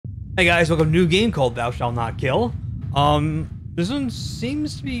Hey guys, welcome to a new game called Thou Shalt Not Kill. This one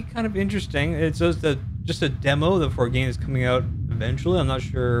seems to be kind of interesting. It's just a demo for a game that's coming out eventually. I'm not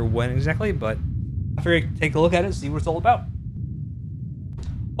sure when exactly, but I figured I'd take a look at it and see what it's all about.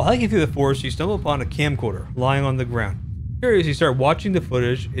 While hiking through the forest, you stumble upon a camcorder lying on the ground. Curious, you start watching the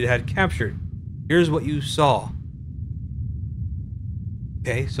footage it had captured. Here's what you saw.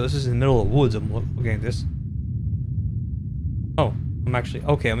 Okay, so this is in the middle of the woods. I'm looking at this. Oh, I'm actually...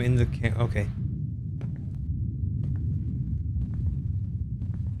 Okay, I'm in the camp... Okay.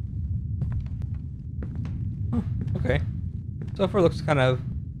 Oh, okay. So far looks kind of...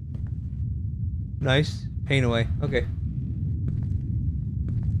 nice. Paint away. Okay.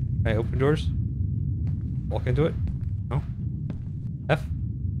 Can I open doors? Walk into it? No? F?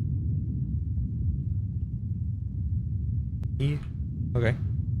 E? Okay.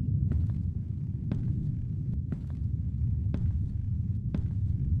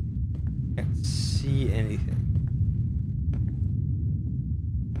 Can't see anything.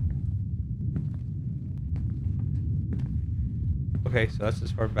 Okay, so that's as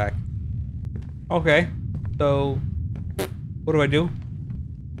far back. Okay, so what do I do?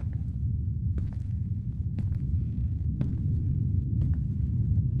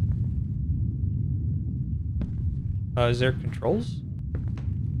 Is there controls?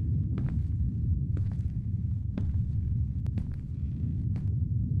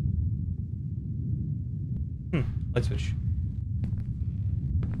 Light switch.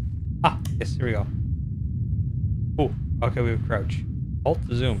 Ah, yes, here we go. Oh, okay, we have crouch. Alt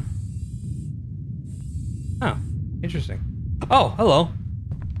to zoom. Oh, interesting. Oh, hello.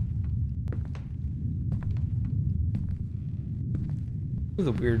 This is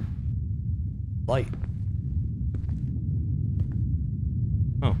a weird light.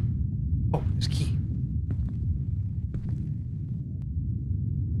 Oh. Oh, this key.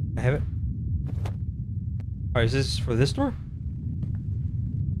 I have it. Alright, is this for this door?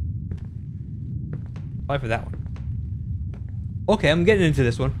 Probably for that one. Okay, I'm getting into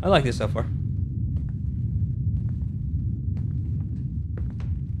this one. I like this so far.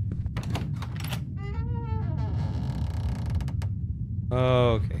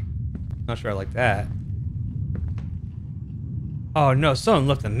 Okay. Not sure I like that. Oh no, someone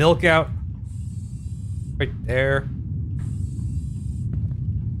left the milk out. Right there.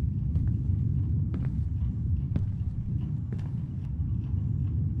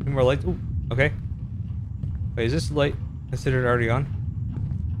 Any more lights? Ooh, okay. Wait, is this light considered already on?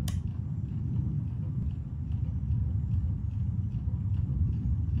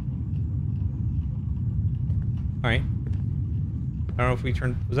 Alright. I don't know if we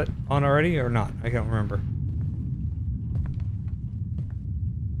turned... Was that on already or not? I can't remember.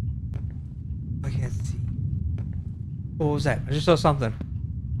 I can't see. What was that? I just saw something.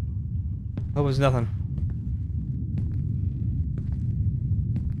 That was nothing.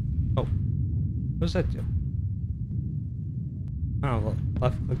 Oh. What does that do? I don't know.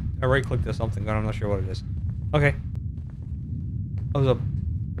 Left click. I right clicked to something, but I'm not sure what it is. Okay. That was a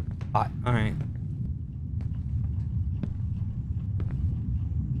bot. Alright.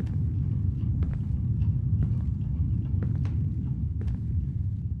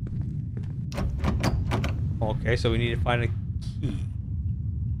 Okay, so we need to find a key.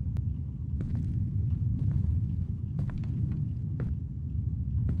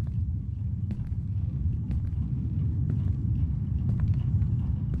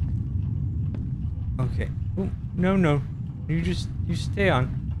 Okay. Ooh, no, no. You stay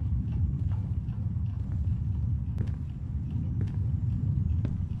on.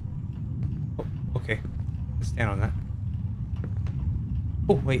 Oh, okay. Let's stand on that.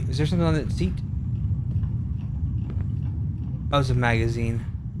 Oh, wait. Is there something on that seat? That was a magazine.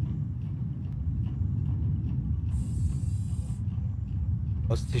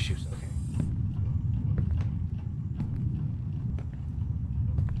 Oh, it's tissues. Okay.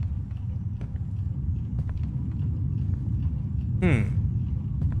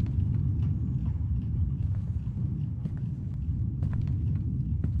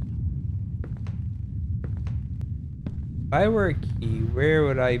 If I were a key, where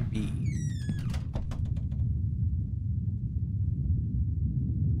would I be?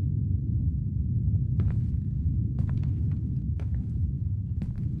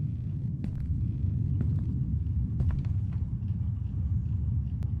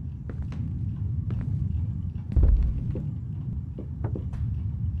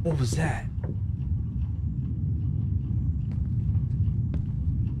 What was that?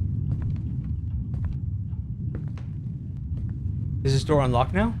 Is this door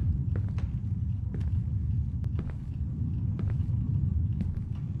unlocked now?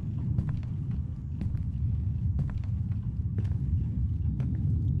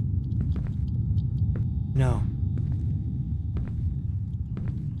 No.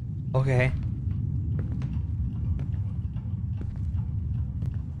 Okay.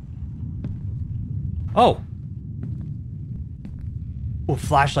 Oh. Oh,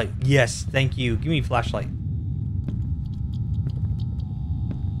 flashlight. Yes, thank you. Give me a flashlight.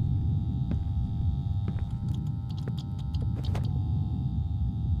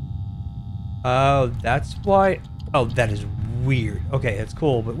 Oh, that's why. Oh, that is weird. Okay, that's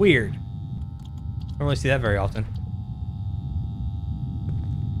cool, but weird. Don't really see that very often.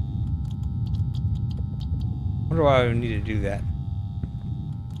 Wonder why I would need to do that.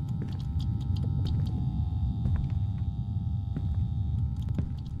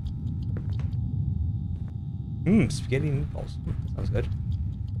 Spaghetti meatballs. Sounds good.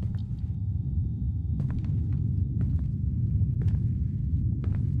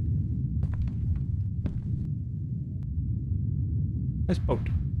 I smoked.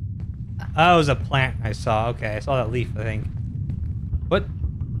 Oh, it was a plant I saw. Okay, I saw that leaf, I think. What?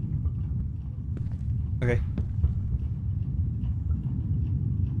 Okay.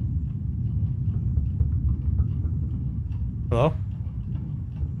 Hello?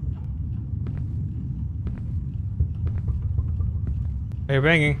 Hey, you're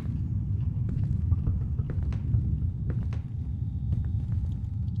banging.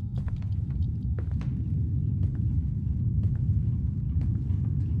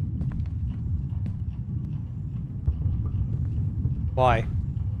 Why?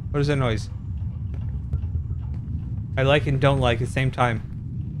 What is that noise? I like and don't like at the same time.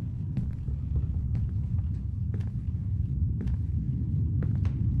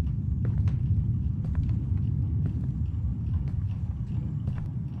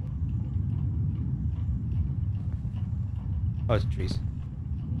 Oh, it's trees.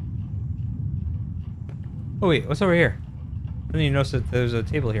 Oh wait, what's over here? I didn't even notice that there's a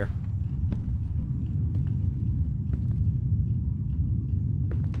table here.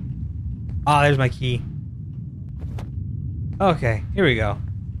 Ah, there's my key. Okay, here we go.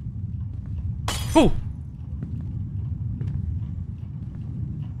 Ooh!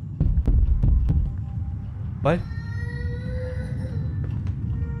 What?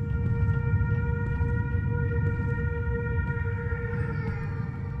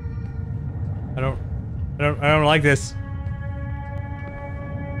 I don't like this.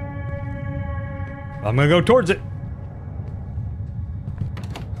 I'm gonna go towards it.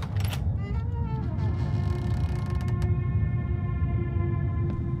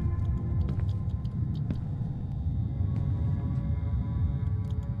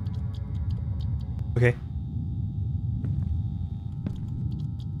 Okay.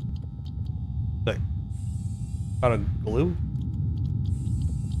 Like, out of glue?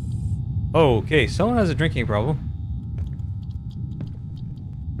 Oh, okay, someone has a drinking problem.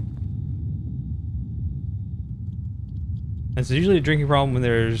 And it's usually a drinking problem when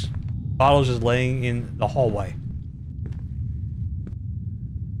there's bottles just laying in the hallway.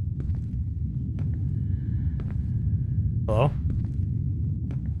 Hello?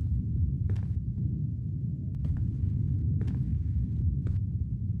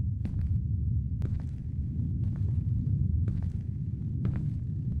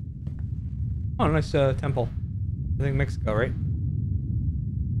 Oh, nice temple. I think Mexico, right?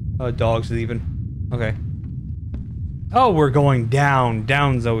 Dogs leaving. Okay. Oh, we're going down.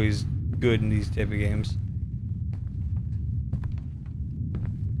 Down's always good in these type of games.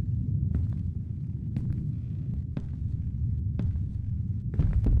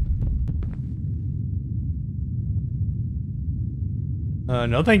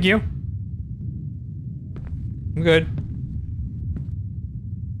 No thank you. I'm good.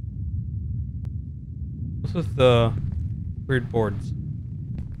 What's with the weird boards?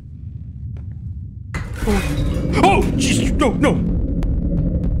 Oh, jeez, no, no!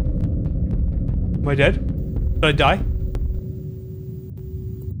 Am I dead? Did I die?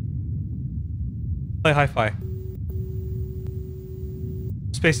 Play hi-fi.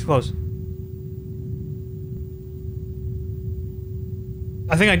 Space to close.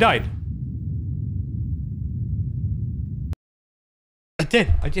 I think I died. I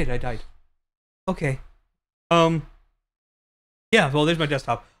died. Okay. Yeah, well, there's my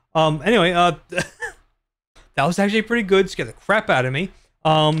desktop. Anyway, that was actually pretty good. Scared the crap out of me.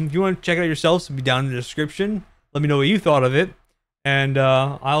 If you want to check it out yourselves, it'll be down in the description. Let me know what you thought of it. And,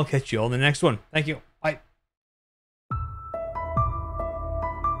 I'll catch you all in the next one. Thank you.